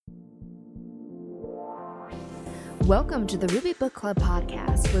Welcome to the Ruby Book Club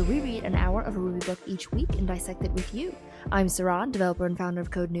podcast, where we read an hour of a Ruby book each week and dissect it with you. I'm Saran, developer and founder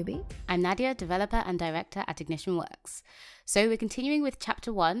of Code Newbie. I'm Nadia, developer and director at Ignition Works. So we're continuing with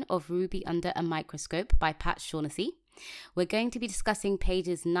Chapter 1 of Ruby Under a Microscope by Pat Shaughnessy. We're going to be discussing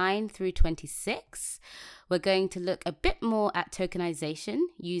pages 9 through 26. We're going to look a bit more at tokenization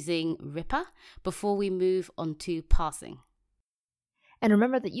using Ripper before we move on to parsing. And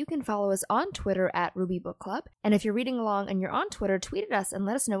remember that you can follow us on Twitter at Ruby Book Club. And if you're reading along and you're on Twitter, tweet at us and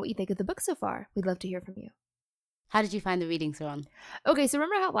let us know what you think of the book so far. We'd love to hear from you. How did you find the reading, Saran? Okay, so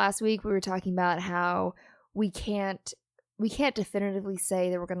remember how last week we were talking about how we can't definitively say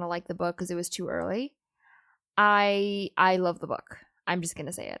that we're going to like the book because it was too early? I love the book. I'm just going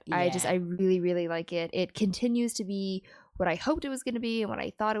to say it. Yeah. I really, really like it. It continues to be what I hoped it was going to be and what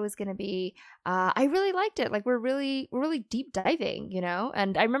I thought it was going to be. I really liked it. Like we're really deep diving, you know?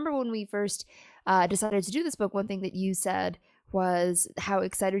 And I remember when we first decided to do this book, one thing that you said was how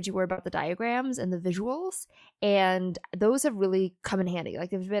excited you were about the diagrams and the visuals. And those have really come in handy. Like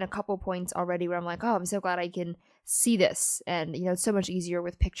there's been a couple points already where I'm like, oh, I'm so glad I can see this. And, you know, it's so much easier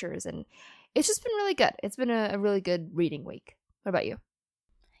with pictures. And it's just been really good. It's been a really good reading week. What about you?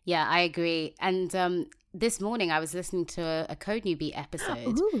 Yeah, I agree. And this morning I was listening to a Code Newbie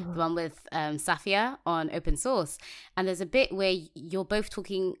episode, the one with Safia on open source. And there's a bit where you're both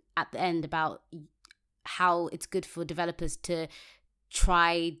talking at the end about how it's good for developers to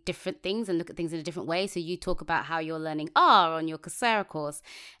try different things and look at things in a different way. So you talk about how you're learning R on your Coursera course,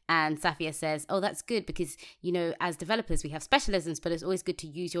 and Safia says, oh, that's good because, you know, as developers, we have specialisms, but it's always good to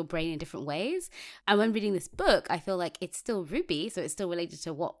use your brain in different ways. And when reading this book, I feel like it's still Ruby, so it's still related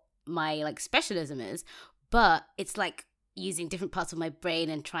to what my specialism is, but it's like using different parts of my brain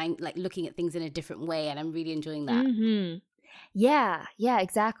and trying, looking at things in a different way, and I'm really enjoying that. Mm-hmm. Yeah,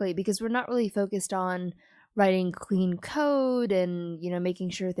 exactly, because we're not really focused on writing clean code and, you know, making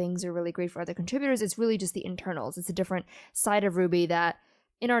sure things are really great for other contributors. It's really just the internals. It's a different side of Ruby that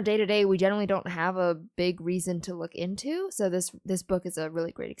in our day-to-day we generally don't have a big reason to look into. So this book is a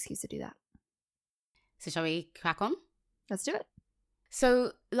really great excuse to do that. So shall we crack on? Let's do it.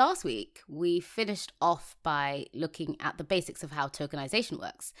 So last week, we finished off by looking at the basics of how tokenization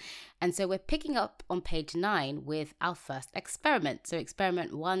works. And so we're picking up on page 9 with our first experiment. So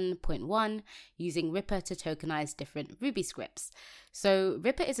experiment 1.1, using Ripper to tokenize different Ruby scripts. So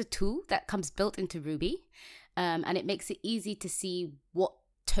Ripper is a tool that comes built into Ruby, and it makes it easy to see what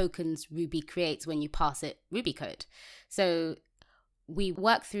tokens Ruby creates when you pass it Ruby code. So we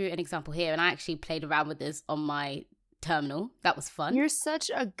work through an example here, and I actually played around with this on my terminal. That was fun. You're such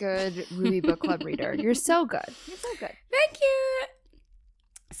a good Ruby Book Club reader. You're so good. Thank you.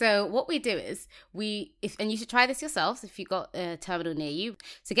 So what we do is and you should try this yourself if you've got a terminal near you.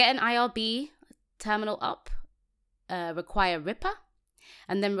 So get an IRB terminal up, require Ripper,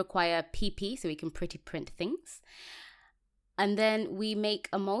 and then require PP so we can pretty print things. And then we make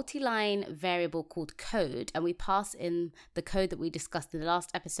a multi-line variable called code, and we pass in the code that we discussed in the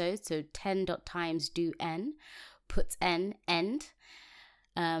last episode. So 10.times do n, puts n, end.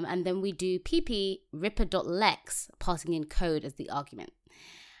 And then we do pp ripper.lex, passing in code as the argument.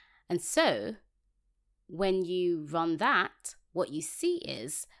 And so when you run that, what you see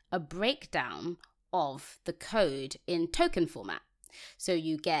is a breakdown of the code in token format. So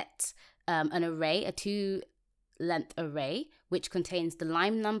you get an array, a 2-length array, which contains the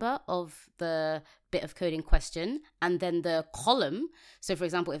line number of the bit of code in question, and then the column. So for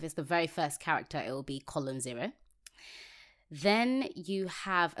example, if it's the very first character, it will be column 0. Then you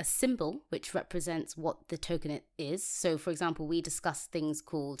have a symbol which represents what the token is. So for example, we discussed things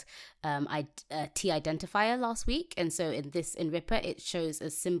called t-identifier last week. And so in Ripper, it shows a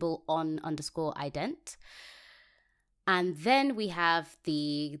symbol on_ident. And then we have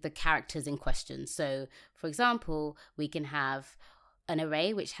the characters in question. So for example, we can have an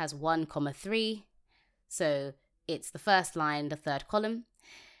array which has 1, 3. So it's the first line, the third column.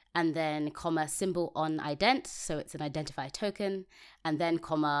 And then comma symbol on ident, so it's an identifier token, and then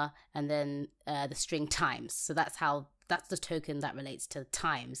comma, and then the string times. So that's the token that relates to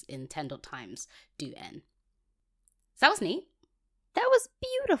times in 10.times do n. So that was neat. That was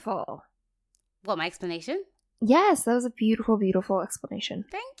beautiful. What, my explanation? Yes, that was a beautiful, beautiful explanation.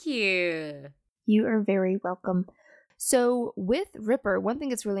 Thank you. You are very welcome. So with Ripper, one thing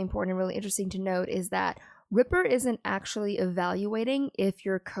that's really important and really interesting to note is that Ripper isn't actually evaluating if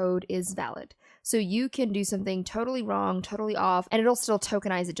your code is valid. So you can do something totally wrong, totally off, and it'll still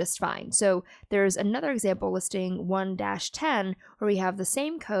tokenize it just fine. So there's another example listing 1-10 where we have the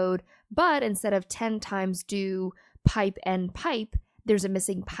same code, but instead of 10 times do pipe and pipe, there's a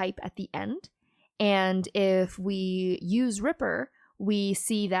missing pipe at the end. And if we use Ripper, we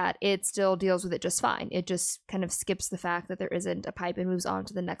see that it still deals with it just fine. It just kind of skips the fact that there isn't a pipe and moves on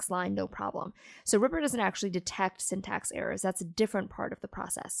to the next line, no problem. So Ripper doesn't actually detect syntax errors. That's a different part of the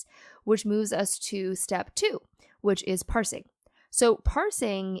process, which moves us to step 2, which is parsing. So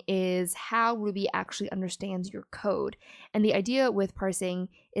parsing is how Ruby actually understands your code. And the idea with parsing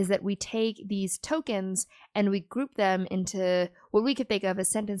is that we take these tokens and we group them into what we could think of as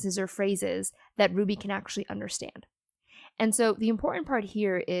sentences or phrases that Ruby can actually understand. And so the important part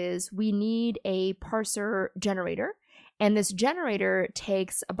here is we need a parser generator. And this generator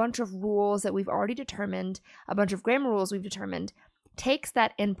takes a bunch of rules that we've already determined, a bunch of grammar rules we've determined, takes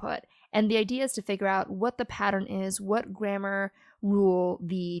that input. And the idea is to figure out what the pattern is, what grammar rule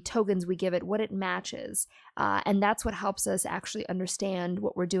the tokens we give it, what it matches. And that's what helps us actually understand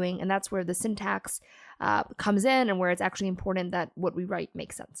what we're doing. And that's where the syntax comes in and where it's actually important that what we write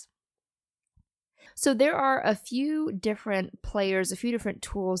makes sense. So there are a few different players, a few different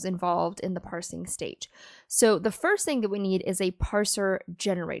tools involved in the parsing stage. So the first thing that we need is a parser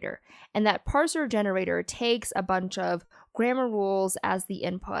generator. And that parser generator takes a bunch of grammar rules as the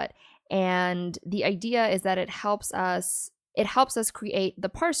input. And the idea is that it helps us create the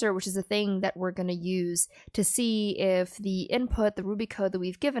parser, which is the thing that we're going to use to see if the input, the Ruby code that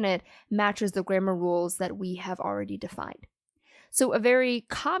we've given it, matches the grammar rules that we have already defined. So a very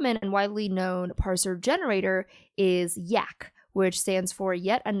common and widely known parser generator is YAC, which stands for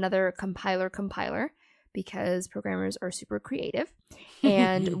Yet Another Compiler, because programmers are super creative.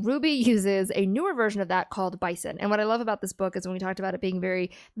 And Ruby uses a newer version of that called Bison. And what I love about this book is when we talked about it being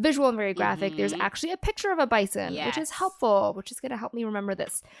very visual and very graphic, there's actually a picture of a bison, which is helpful, which is going to help me remember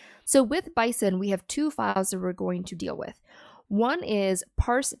this. So with Bison, we have 2 files that we're going to deal with. One is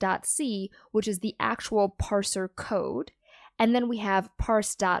parse.c, which is the actual parser code. And then we have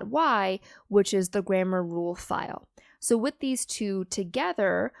parse.y, which is the grammar rule file. So with these two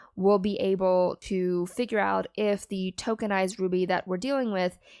together, we'll be able to figure out if the tokenized Ruby that we're dealing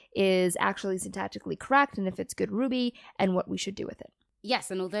with is actually syntactically correct and if it's good Ruby and what we should do with it. Yes,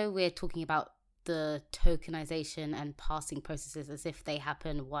 and although we're talking about the tokenization and parsing processes as if they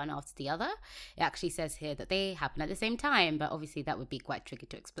happen one after the other, it actually says here that they happen at the same time, but obviously that would be quite tricky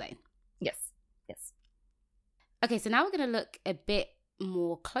to explain. Yes. Okay, so now we're going to look a bit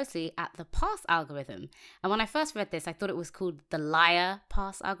more closely at the parse algorithm. And when I first read this, I thought it was called the liar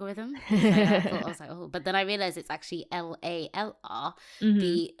parse algorithm. I was like, oh, but then I realized it's actually LALR,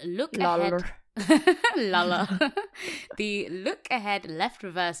 the look ahead. Lala. The look ahead, left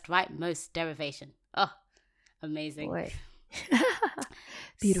reversed, right most derivation. Oh, amazing. Boy.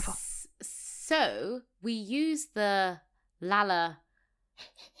 Beautiful. So we use the Lala,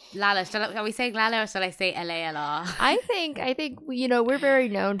 are we saying Lala or shall I say LALR? I think we're very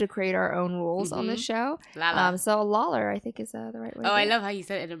known to create our own rules on this show. Lala. So Lawler, I think, is the right way. Oh, I love how you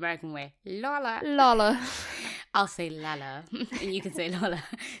said it in an American way. Lala. I'll say Lala, and you can say Lala.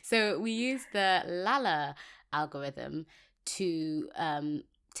 So we use the Lala algorithm to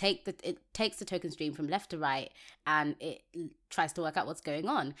it takes the token stream from left to right, and it tries to work out what's going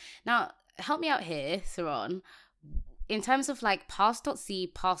on. Now, help me out here, Saron. In terms of like parse.c,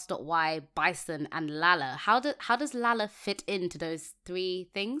 parse.y, Bison, and Lala, how does Lala fit into those 3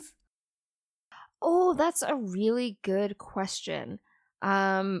 things? Oh, that's a really good question.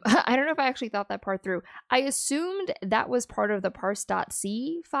 I don't know if I actually thought that part through. I assumed that was part of the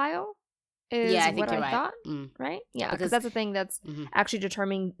parse.c file. I think you're right. Thought, right? Yeah, because that's the thing that's actually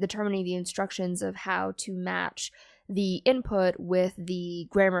determining the instructions of how to match the input with the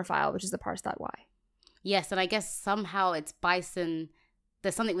grammar file, which is the parse.y. Yes, and I guess somehow it's Bison.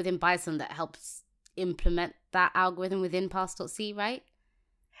 There's something within Bison that helps implement that algorithm within parse.c, right?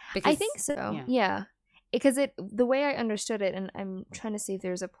 I think so. Yeah. Because the way I understood it, and I'm trying to see if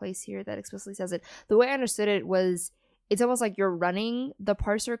there's a place here that explicitly says it. The way I understood it was it's almost like you're running the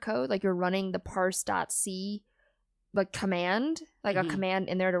parser code, like you're running the parse.c like command, like a command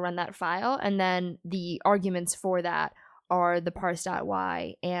in there to run that file, and then the arguments for that are the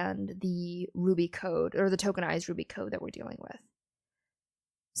parse.y and the Ruby code or the tokenized Ruby code that we're dealing with.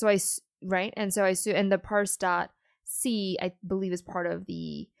 So and the parse.c I believe is part of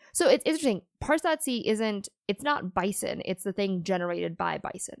the. So it's interesting. Parse.c it's not Bison. It's the thing generated by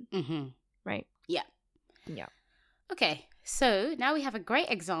Bison. Right? Yeah. Yeah. Okay. So now we have a great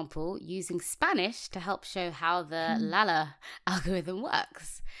example using Spanish to help show how the Lala algorithm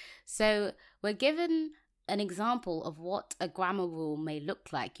works. So we're given an example of what a grammar rule may look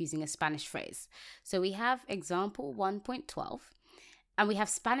like using a Spanish phrase. So we have example 1.12, and we have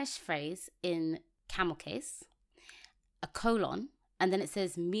Spanish phrase in camel case, a colon, and then it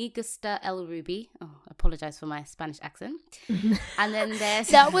says Me gusta el Ruby. Oh, I apologize for my Spanish accent. And then there's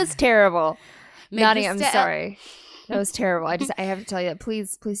That was terrible. Nadia, I'm gusta sorry. That was terrible. I have to tell you that.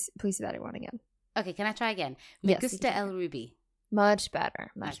 Please say that one again. Okay, can I try again? Me Yes, you gusta can. el Ruby. Much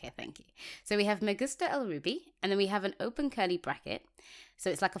better. Okay, thank you. So we have Me gusta el Ruby, and then we have an open curly bracket. So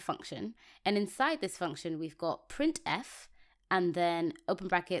it's like a function. And inside this function, we've got printf, and then open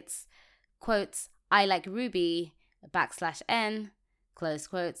brackets, quotes, I like Ruby, \n, close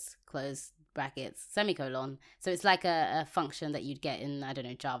quotes, close brackets, semicolon. So it's like a function that you'd get in, I don't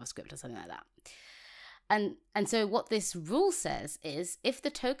know, JavaScript or something like that. And so what this rule says is if the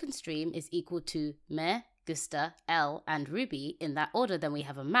token stream is equal to me, gusta, el, and Ruby in that order, then we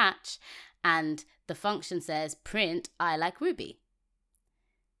have a match. And the function says print I like Ruby.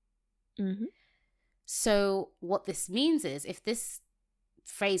 Mm-hmm. So what this means is if this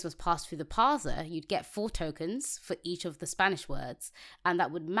phrase was passed through the parser, you'd get 4 tokens for each of the Spanish words, and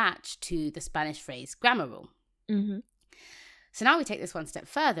that would match to the Spanish phrase grammar rule. Mm-hmm. So now we take this one step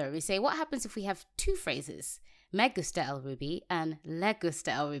further. We say, what happens if we have 2 phrases? Me gusta el Ruby and le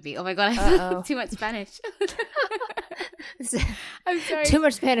gusta el Ruby. Oh my God, I too much Spanish. I'm sorry. Too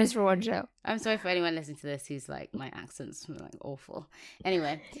much Spanish for one show. I'm sorry for anyone listening to this who's like, my accent's like awful.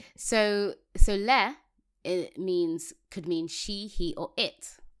 Anyway, so le, it could mean she, he, or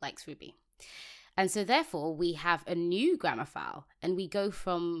it likes Ruby. And so therefore we have a new grammar file, and we go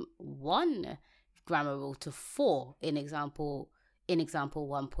from 1 grammar rule to 4 in example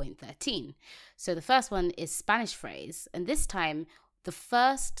 1.13. So the first one is Spanish phrase, and this time the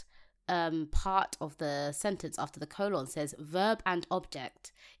first part of the sentence after the colon says verb and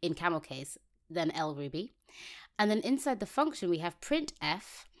object in camel case, then el Ruby. And then inside the function we have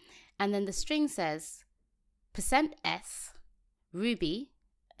printf, and then the string says %s Ruby,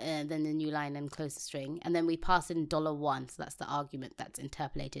 then the new line and close the string, and then we pass in $1, so that's the argument that's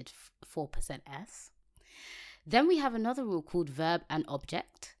interpolated for %s. Then we have another rule called verb and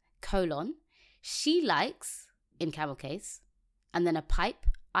object, colon, she likes, in camel case, and then a pipe,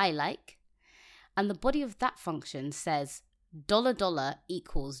 I like, and the body of that function says $$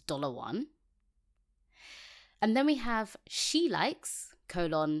 equals $1. And then we have she likes,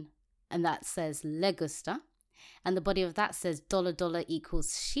 colon, and that says le gusta, and the body of that says $$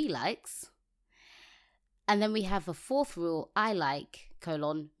 equals she likes. And then we have a 4th rule, I like,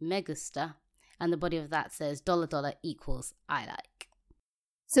 colon, me gusta, and the body of that says $$ equals I like.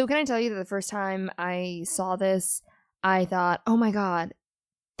 So can I tell you that the first time I saw this, I thought, oh my God,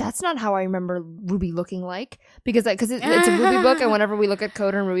 that's not how I remember Ruby looking like. Because it's a Ruby book, and whenever we look at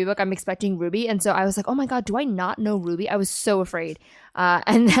code in Ruby book, I'm expecting Ruby. And so I was like, oh my God, do I not know Ruby? I was so afraid.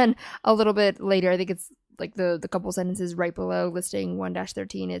 And then a little bit later, I think it's like the couple sentences right below listing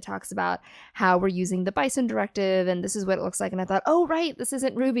 1-13, it talks about how we're using the Bison directive, and this is what it looks like. And I thought, oh, right, this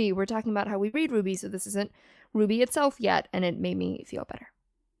isn't Ruby. We're talking about how we read Ruby, so this isn't Ruby itself yet. And it made me feel better.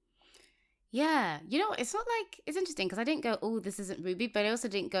 Yeah, it's not like, it's interesting because I didn't go, oh, this isn't Ruby, but I also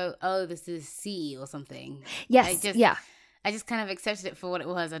didn't go, oh, this is C or something. Yes, I just kind of accepted it for what it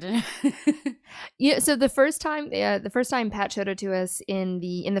was. I don't know. Yeah. So the first time Pat showed it to us in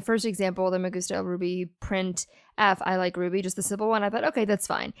the first example, the Me gusta el Ruby print F, I like Ruby, just the simple one, I thought, okay, that's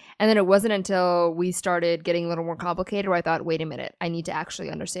fine. And then it wasn't until we started getting a little more complicated where I thought, wait a minute, I need to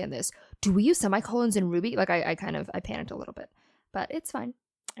actually understand this. Do we use semicolons in Ruby? Like I panicked a little bit, but it's fine.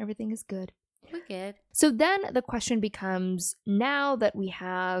 Everything is good. We're good. So then the question becomes, now that we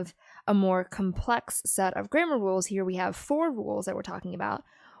have a more complex set of grammar rules here, we have 4 rules that we're talking about.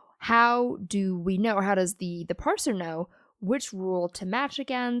 How do we know, or how does the parser know which rule to match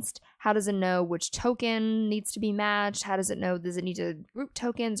against? How does it know which token needs to be matched? How does it know, does it need to group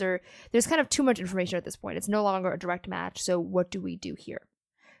tokens? Or there's kind of too much information at this point. It's no longer a direct match. So what do we do here?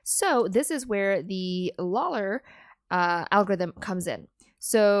 So this is where the Lawler algorithm comes in.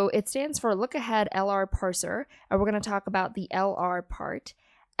 So it stands for Look Ahead LR Parser, and we're going to talk about the LR part.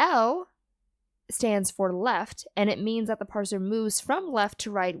 L stands for left, and it means that the parser moves from left to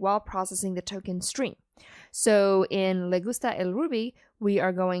right while processing the token stream. So in Le Gusta El Ruby, we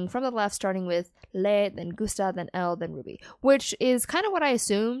are going from the left, starting with Le, then Gusta, then El, then Ruby, which is kind of what I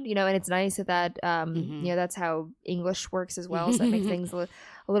assumed, and it's nice that that's how English works as well, so that makes things a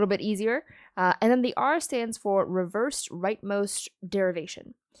little bit easier. And then the R stands for reversed rightmost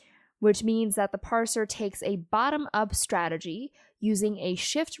derivation, which means that the parser takes a bottom-up strategy using a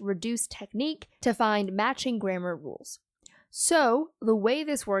shift-reduce technique to find matching grammar rules. So the way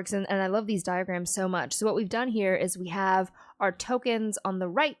this works, and I love these diagrams so much, so what we've done here is we have our tokens on the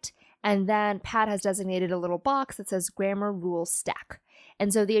right, and then Pat has designated a little box that says grammar rule stack.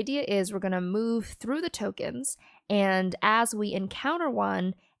 And so the idea is we're going to move through the tokens, And as we encounter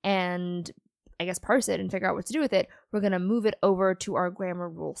one and I guess parse it and figure out what to do with it, we're going to move it over to our grammar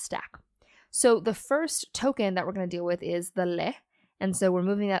rule stack. So the first token that we're going to deal with is the le. And so we're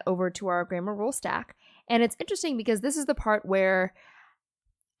moving that over to our grammar rule stack. And it's interesting because this is the part where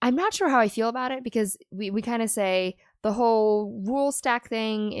I'm not sure how I feel about it, because we kind of say the whole rule stack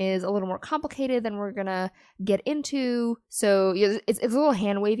thing is a little more complicated than we're going to get into. So it's a little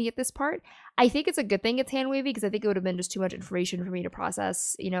hand-wavy at this part. I think it's a good thing it's hand-wavy, because I think it would have been just too much information for me to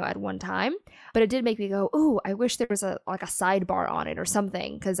process, at one time. But it did make me go, oh, I wish there was a sidebar on it or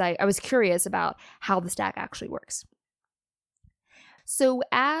something, because I was curious about how the stack actually works. So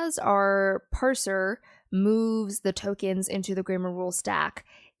as our parser moves the tokens into the grammar rule stack,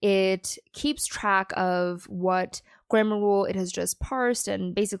 it keeps track of what grammar rule it has just parsed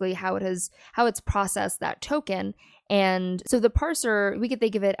and basically how it's processed that token. And so the parser, we could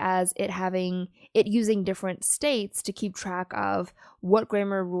think of it as it using different states to keep track of what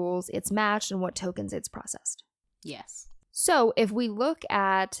grammar rules it's matched and what tokens it's processed. Yes. So if we look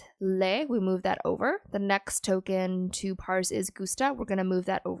at le, we move that over. The next token to parse is gusta. We're going to move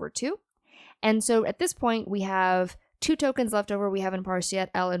that over too. And so at this point, we have 2 tokens left over we haven't parsed yet,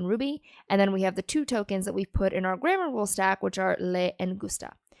 L and Ruby, and then we have the 2 tokens that we've put in our grammar rule stack, which are le and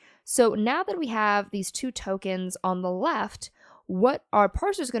gusta. So now that we have these 2 tokens on the left, what our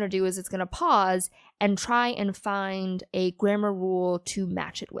parser is going to do is it's going to pause and try and find a grammar rule to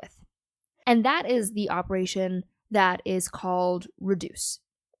match it with. And that is the operation that is called reduce.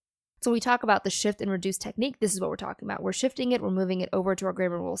 So we talk about the shift and reduce technique. This is what we're talking about. We're shifting it, we're moving it over to our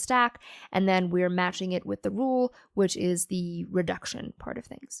grammar rule stack, and then we're matching it with the rule, which is the reduction part of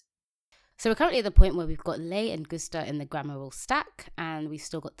things. So we're currently at the point where we've got le and gusta in the grammar rule stack, and we've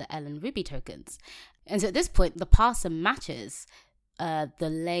still got the L and Ruby tokens. And so at this point, the parser matches the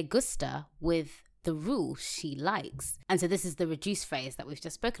le gusta with the rule she likes. And so this is the reduce phrase that we've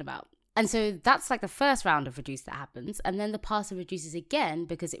just spoken about. And so that's like the first round of reduce that happens. And then the parser reduces again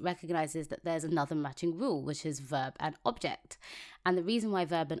because it recognizes that there's another matching rule, which is verb and object. And the reason why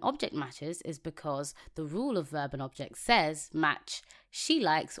verb and object matches is because the rule of verb and object says match she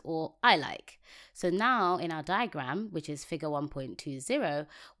likes or I like. So now in our diagram, which is figure 1.20,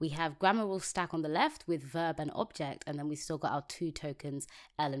 we have grammar rule stack on the left with verb and object. And then we've still got our 2 tokens,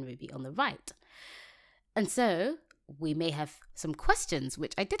 L and Ruby, on the right. And so we may have some questions,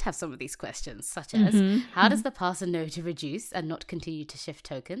 which I did have some of these questions, such as how does the parser know to reduce and not continue to shift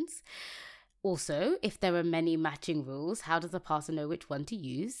tokens? Also, if there are many matching rules, how does the parser know which one to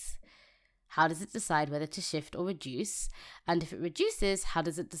use? How does it decide whether to shift or reduce? And if it reduces, how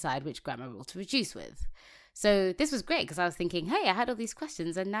does it decide which grammar rule to reduce with? So this was great because I was thinking, hey, I had all these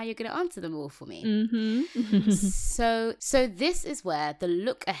questions and now you're going to answer them all for me. So this is where the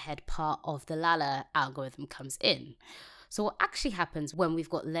look ahead part of the Lala algorithm comes in. So what actually happens when we've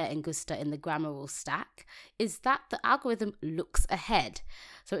got le and gusta in the grammar rule stack is that the algorithm looks ahead.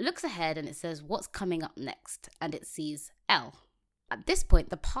 So it looks ahead and it says what's coming up next, and it sees L. At this point,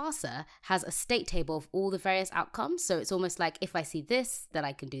 the parser has a state table of all the various outcomes. So it's almost like if I see this, then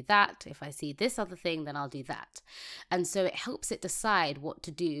I can do that. If I see this other thing, then I'll do that. And so it helps it decide what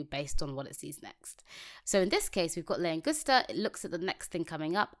to do based on what it sees next. So in this case, we've got le and gusta. It looks at the next thing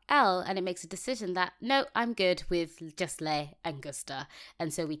coming up, L, and it makes a decision that, no, I'm good with just le and gusta.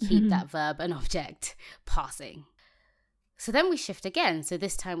 And so we keep that verb and object passing. So then we shift again. So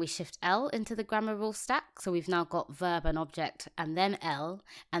this time we shift L into the grammar rule stack. So we've now got verb and object and then L.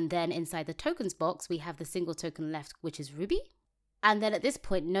 And then inside the tokens box, we have the single token left, which is Ruby. And then at this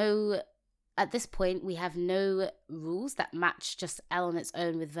point, we have no rules that match just L on its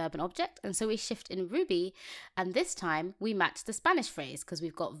own with verb and object. And so we shift in Ruby. And this time we match the Spanish phrase because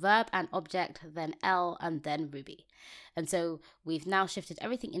we've got verb and object, then L, and then Ruby. And so we've now shifted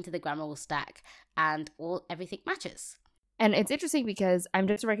everything into the grammar rule stack and everything matches. And it's interesting because I'm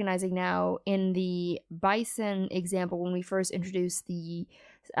just recognizing now in the bison example, when we first introduced the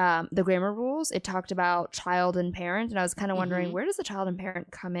grammar rules, it talked about child and parent. And I was kind of wondering, where does the child and parent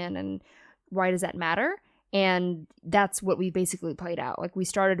come in and why does that matter? And that's what we basically played out. Like we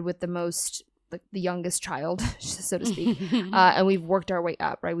started with the youngest child, so to speak, and we've worked our way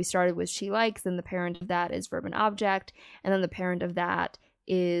up, right? We started with she likes, then the parent of that is verb and object. And then the parent of that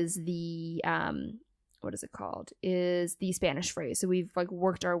is the... is the Spanish phrase. So we've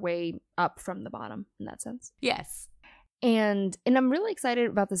worked our way up from the bottom in that sense. Yes. And I'm really excited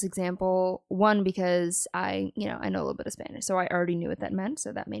about this example. One, because I know a little bit of Spanish, so I already knew what that meant.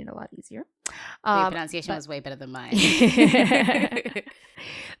 So that made it a lot easier. Your pronunciation was way better than mine.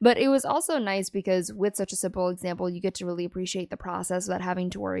 But it was also nice because with such a simple example, you get to really appreciate the process without having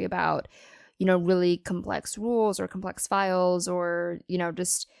to worry about, really complex rules or complex files or,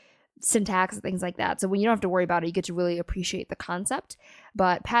 just syntax and things like that. So when you don't have to worry about it, you get to really appreciate the concept.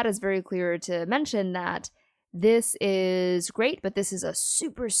 But Pat is very clear to mention that this is great, but this is a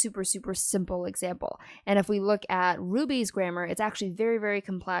super, super, super simple example. And if we look at Ruby's grammar, it's actually very, very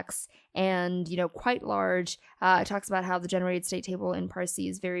complex and, quite large. It talks about how the generated state table in Parsi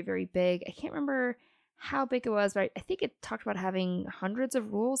is very, very big. I can't remember how big it was, but I think it talked about having hundreds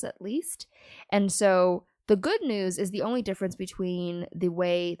of rules at least. And so the good news is the only difference between the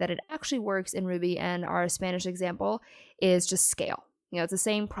way that it actually works in Ruby and our Spanish example is just scale. It's the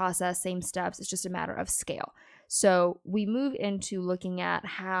same process, same steps. It's just a matter of scale. So we move into looking at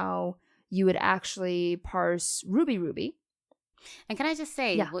how you would actually parse Ruby. And can I just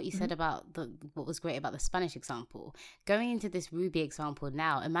say what you said about what was great about the Spanish example? Going into this Ruby example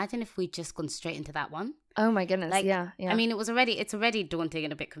now, imagine if we'd just gone straight into that one. Oh my goodness, yeah. I mean, it's already daunting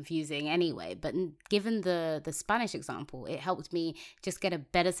and a bit confusing anyway, but given the Spanish example, it helped me just get a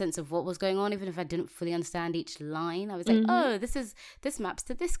better sense of what was going on, even if I didn't fully understand each line. I was like, oh, this maps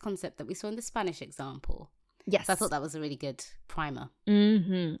to this concept that we saw in the Spanish example. Yes. So I thought that was a really good primer.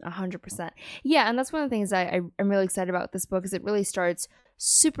 100%. Yeah, and that's one of the things I'm really excited about this book is it really starts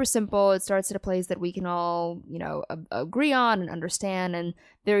super simple. It starts at a place that we can all, agree on and understand, and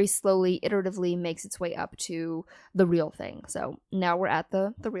very slowly, iteratively makes its way up to the real thing. So now we're at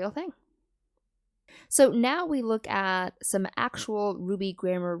the real thing. So now we look at some actual Ruby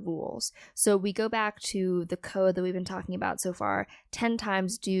grammar rules. So we go back to the code that we've been talking about so far, 10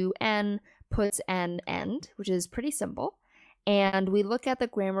 times do n, puts n end, which is pretty simple. And we look at the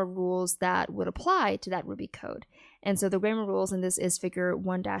grammar rules that would apply to that Ruby code. And so the grammar rules, and this is figure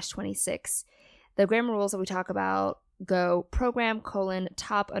 1-26. The grammar rules that we talk about go program :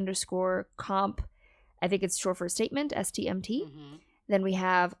 top _ comp, I think it's short for statement, STMT. Then we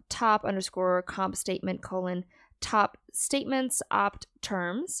have top _ comp statement : top statements opt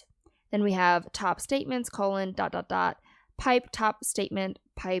terms. Then we have top statements : ... pipe top statement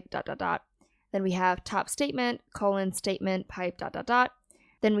pipe ... Then we have top statement : statement pipe ...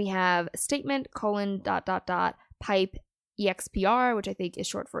 Then we have statement : pipe expr, which I think is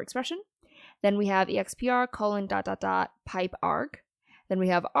short for expression. Then we have expr : pipe arg. Then we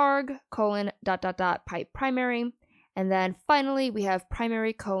have arg : pipe primary. And then finally we have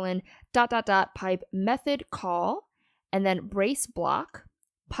primary : pipe method call, and then brace block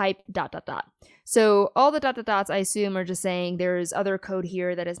pipe ... So all the ... dots I assume are just saying there's other code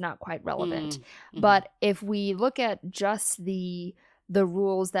here that is not quite relevant. But if we look at just the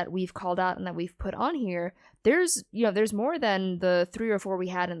rules that we've called out and that we've put on here, there's more than the 3 or 4 we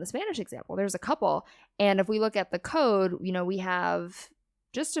had in the Spanish example. There's a couple. And if we look at the code, we have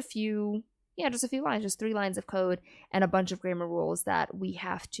just a few lines, just 3 lines of code and a bunch of grammar rules that we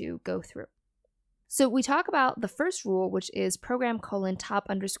have to go through. So we talk about the first rule, which is program : top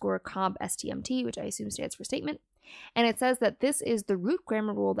 _ comp STMT, which I assume stands for statement. And it says that this is the root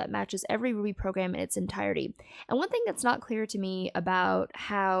grammar rule that matches every Ruby program in its entirety. And one thing that's not clear to me about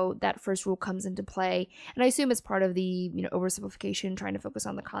how that first rule comes into play, and I assume it's part of the oversimplification, trying to focus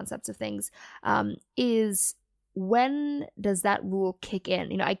on the concepts of things, is when does that rule kick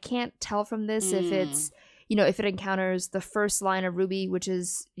in? I can't tell from this if it's if it encounters the first line of Ruby, which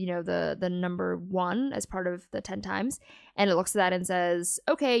is, the number 1 as part of the 10 times, and it looks at that and says,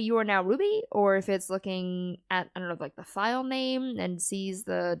 okay, you are now Ruby, or if it's looking at, the file name and sees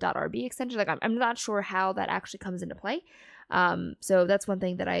the .rb extension. I'm not sure how that actually comes into play. So that's one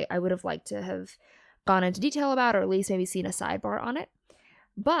thing that I would have liked to have gone into detail about, or at least maybe seen a sidebar on it.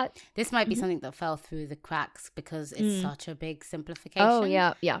 But this might be something that fell through the cracks because it's such a big simplification. Oh,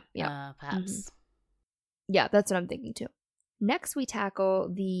 yeah. Perhaps. Yeah, that's what I'm thinking too. Next, we tackle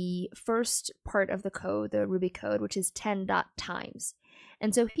the first part of the code, the Ruby code, which is 10 times.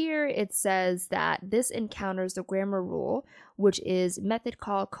 And so here it says that this encounters the grammar rule, which is method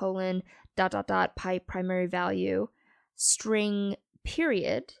call : ... pipe primary value, string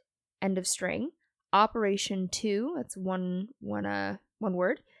period, end of string, operation 2, that's one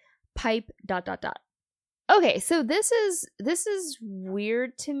word, pipe ... Okay, so this is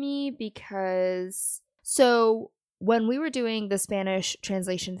weird to me because when we were doing the Spanish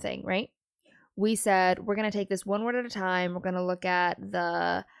translation thing, right? We said we're going to take this one word at a time. We're going to look at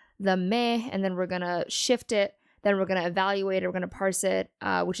the me, and then we're going to shift it. Then we're going to evaluate it. We're going to parse it,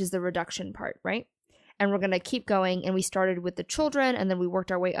 which is the reduction part, right? And we're going to keep going. And we started with the children, and then we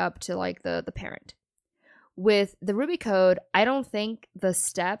worked our way up to the parent. with the Ruby code, I don't think these are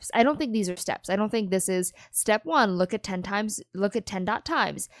steps. I don't think this is step 1, look at 10 dot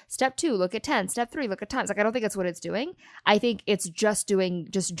times. Step 2, look at 10. Step 3, look at times. Like, I don't think that's what it's doing. I think it's just doing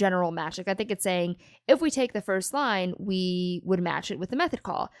just general match. Like, I think it's saying if we take the first line, we would match it with the method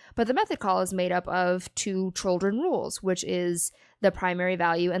call. But the method call is made up of 2 children rules, which is the primary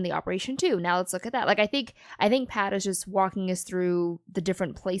value and the operation 2. Now let's look at that. Like, I think Pat is just walking us through the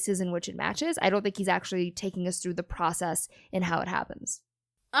different places in which it matches. I don't think he's actually taking us through the process and how it happens.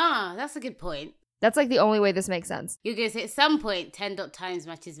 That's a good point. That's like the only way this makes sense. You're going to say at some point 10 dot times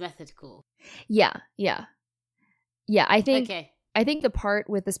matches method call. Yeah. I think the part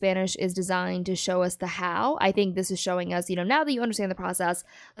with the Spanish is designed to show us the how. I think this is showing us, now that you understand the process,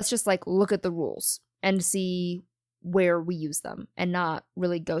 let's just like look at the rules and see where we use them and not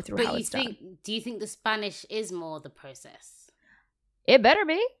really go through how it's done. Do you think the Spanish is more the process? It better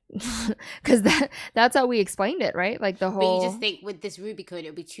be, because that's how we explained it, right? Like the whole. But you just think with this Ruby code, it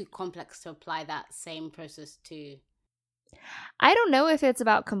would be too complex to apply that same process to. I don't know if it's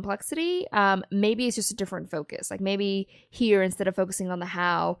about complexity. Maybe it's just a different focus. Like maybe here, instead of focusing on the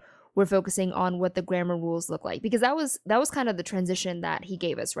how, we're focusing on what the grammar rules look like, because that was kind of the transition that he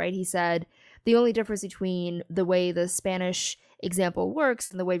gave us, right? He said the only difference between the way the Spanish example works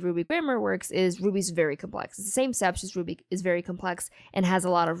and the way Ruby grammar works is Ruby's very complex. It's the same steps, just Ruby is very complex and has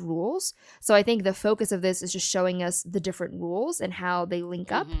a lot of rules. So I think the focus of this is just showing us the different rules and how they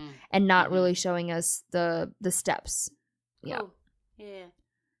link up, and not really showing us the steps. Yeah. Cool. Yeah.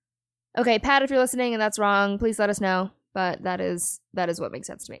 Okay, Pat, if you're listening and that's wrong, please let us know. But that is what makes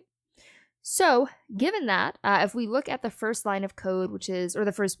sense to me. So, given that, if we look at the first line of code, or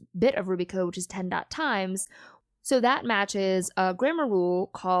the first bit of Ruby code, which is 10 dot times, so that matches a grammar rule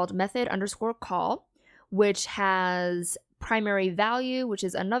called method underscore call, which has primary value, which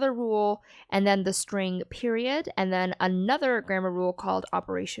is another rule, and then the string period, and then another grammar rule called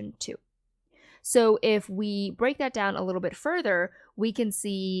operation 2. So if we break that down a little bit further, we can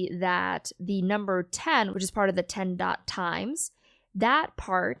see that the number 10, which is part of the 10 dot times, that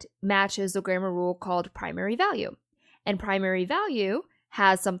part matches the grammar rule called primary value. And primary value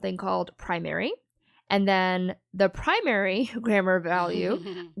has something called primary. And then the primary grammar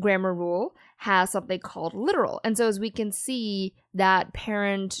rule has something called literal. And so as we can see, that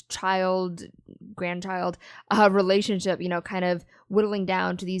parent-child, grandchild relationship, kind of whittling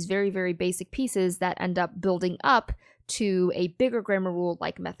down to these very, very basic pieces that end up building up to a bigger grammar rule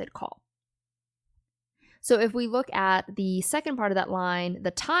like method call. So if we look at the second part of that line,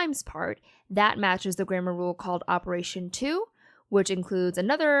 the times part, that matches the grammar rule called operation 2, which includes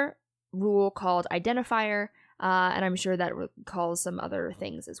another rule called identifier, and I'm sure that calls some other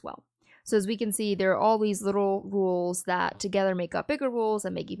things as well. So as we can see, there are all these little rules that together make up bigger rules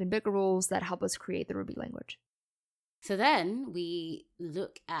and make even bigger rules that help us create the Ruby language. So then we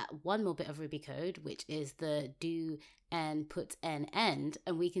look at one more bit of Ruby code, which is the do and put n end.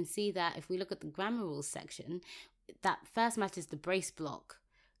 And we can see that if we look at the grammar rules section, that first matches the brace block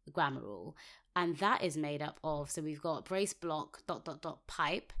grammar rule. And that is made up of, so we've got brace block ...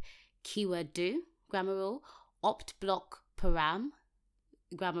 pipe, keyword do grammar rule, opt block param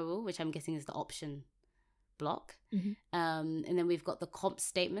grammar rule, which I'm guessing is the option block. And then we've got the comp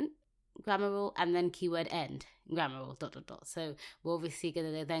statement grammar rule, and then keyword end grammar rule ... So we're obviously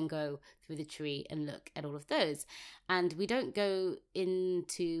going to then go through the tree and look at all of those. And we don't go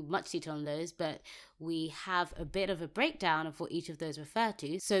into much detail on those, but we have a bit of a breakdown of what each of those refer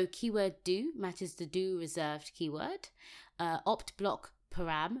to. So keyword do matches the do reserved keyword. Opt block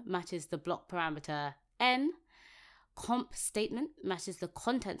param matches the block parameter n. Comp statement matches the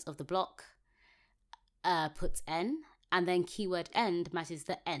contents of the block, puts n. And then keyword end matches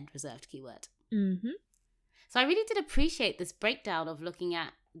the end reserved keyword. So I really did appreciate this breakdown of looking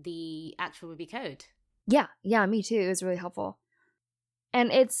at the actual Ruby code. Yeah, me too. It was really helpful.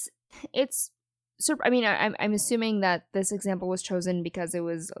 And it's I'm assuming that this example was chosen because it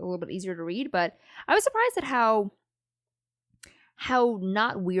was a little bit easier to read, but I was surprised at how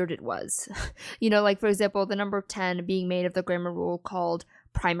not weird it was. Like for example, the number 10 being made of the grammar rule called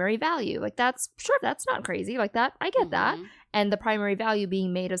primary value. Like that's not crazy. Like that, I get that. And the primary value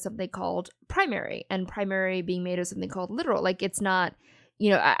being made of something called primary, and primary being made of something called literal. Like it's not,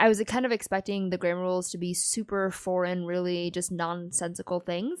 I was kind of expecting the grammar rules to be super foreign, really just nonsensical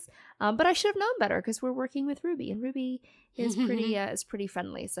things. But I should have known better because we're working with Ruby, and Ruby is pretty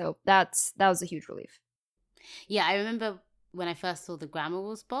friendly. So that was a huge relief. Yeah, I remember when I first saw the grammar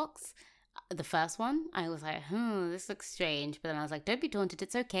rules box, the first one, I was like, this looks strange. But then I was like, don't be daunted.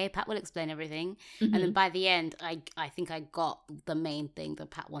 It's okay. Pat will explain everything. Mm-hmm. And then by the end, I think I got the main thing that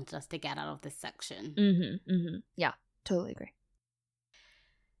Pat wanted us to get out of this section. Mm-hmm. Mm-hmm. Yeah, totally agree.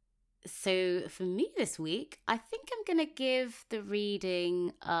 So for me this week, I think I'm going to give the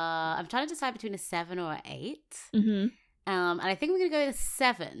reading, I'm trying to decide between a 7 or an 8. Mm-hmm. And I think we're going to go with a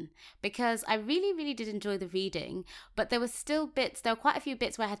 7 because I really, really did enjoy the reading. But there were quite a few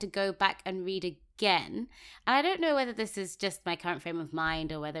bits where I had to go back and read again. And I don't know whether this is just my current frame of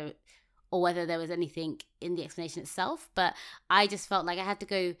mind or whether there was anything in the explanation itself. But I just felt like I had to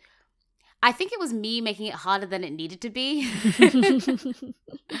go. I think it was me making it harder than it needed to be.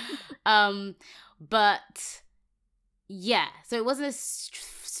 But yeah, so it wasn't as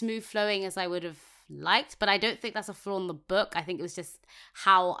smooth flowing as I would have liked, but I don't think that's a flaw in the book. I think it was just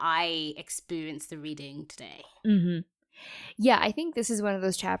how I experienced the reading today. Mm-hmm. Yeah, I think this is one of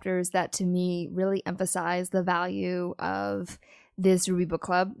those chapters that to me really emphasize the value of this Ruby Book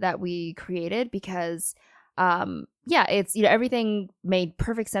Club that we created because it's, everythting made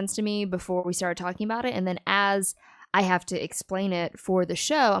perfect sense to me before we started talking about it. And then as I have to explain it for the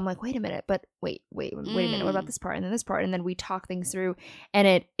show, I'm like, wait a minute, but wait a minute, what about this part and then this part? And then we talk things through, and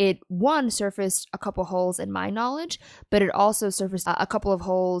it surfaced a couple holes in my knowledge, but it also surfaced a couple of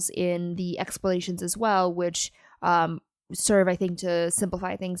holes in the explanations as well, which serve, I think, to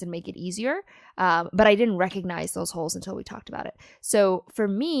simplify things and make it easier. But I didn't recognize those holes until we talked about it. So for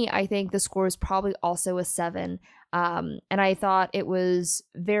me, I think the score is probably also a 7. And I thought it was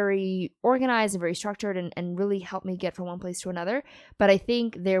very organized and very structured and really helped me get from one place to another. But I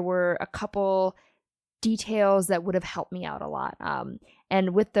think there were a couple details that would have helped me out a lot.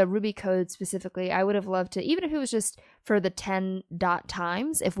 And with the Ruby code specifically, I would have loved to, even if it was just for the 10 dot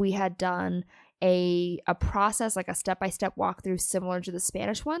times, if we had done a process, like a step-by-step walkthrough similar to the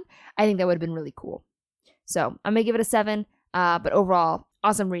Spanish one, I think that would have been really cool. So I'm going to give it a 7, but overall,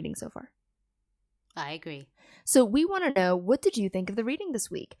 awesome reading so far. I agree. So we want to know, what did you think of the reading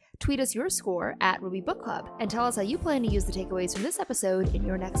this week? Tweet us your score at Ruby Book Club and tell us how you plan to use the takeaways from this episode in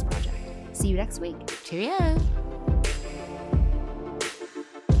your next project. See you next week. Cheerio.